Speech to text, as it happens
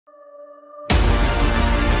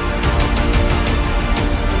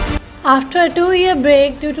After a two-year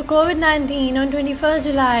break due to COVID-19 on 21st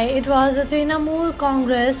July, it was the Trinamool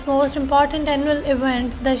Congress' most important annual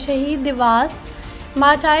event, the Shaheed Diwas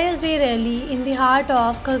Martyrs Day rally in the heart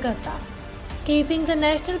of Kolkata. Keeping the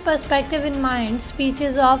national perspective in mind,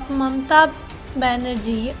 speeches of Mamata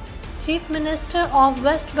Banerjee, Chief Minister of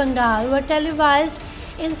West Bengal, were televised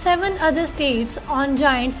in 7 other states on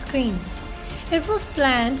giant screens. It was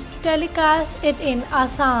planned to telecast it in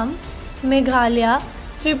Assam, Meghalaya,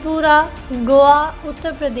 Tripura, Goa,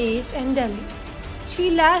 Uttar Pradesh and Delhi.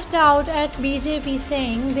 She lashed out at BJP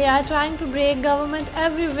saying they are trying to break government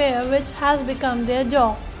everywhere, which has become their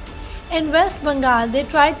job. In West Bengal, they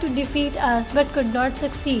tried to defeat us but could not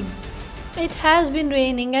succeed. It has been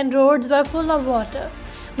raining and roads were full of water,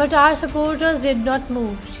 but our supporters did not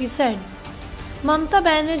move, she said. Mamata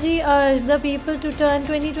Banerjee urged the people to turn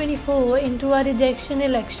 2024 into a rejection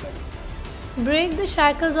election. Break the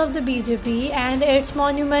shackles of the BJP and its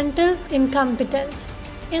monumental incompetence.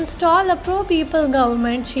 Install a pro-people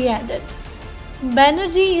government, she added.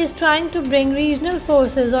 Banerjee is trying to bring regional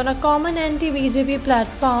forces on a common anti-BJP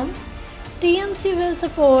platform. TMC will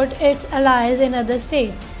support its allies in other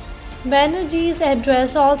states. Banerjee's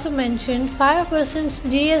address also mentioned 5%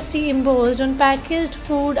 GST imposed on packaged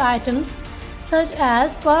food items such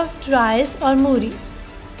as puffed rice or muri.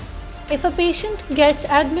 If a patient gets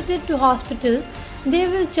admitted to hospital, they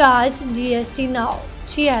will charge GST now,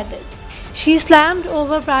 she added. She slammed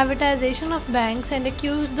over privatization of banks and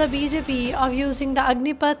accused the BJP of using the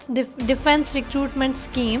Agnipath defense recruitment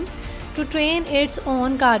scheme to train its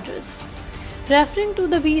own cadres. Referring to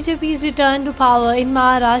the BJP's return to power in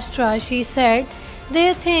Maharashtra, she said,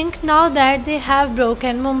 they think now that they have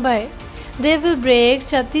broken Mumbai, they will break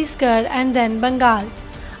Chhattisgarh and then Bengal.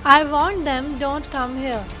 I warned them, don't come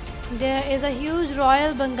here. There is a huge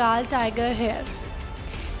Royal Bengal tiger here.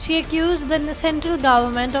 She accused the central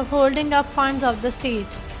government of holding up funds of the state.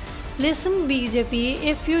 Listen BJP,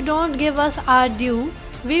 if you don't give us our due,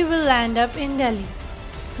 we will land up in Delhi.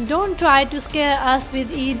 Don't try to scare us with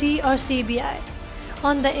ED or CBI.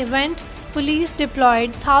 On the event, police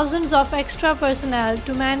deployed thousands of extra personnel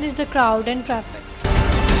to manage the crowd and traffic.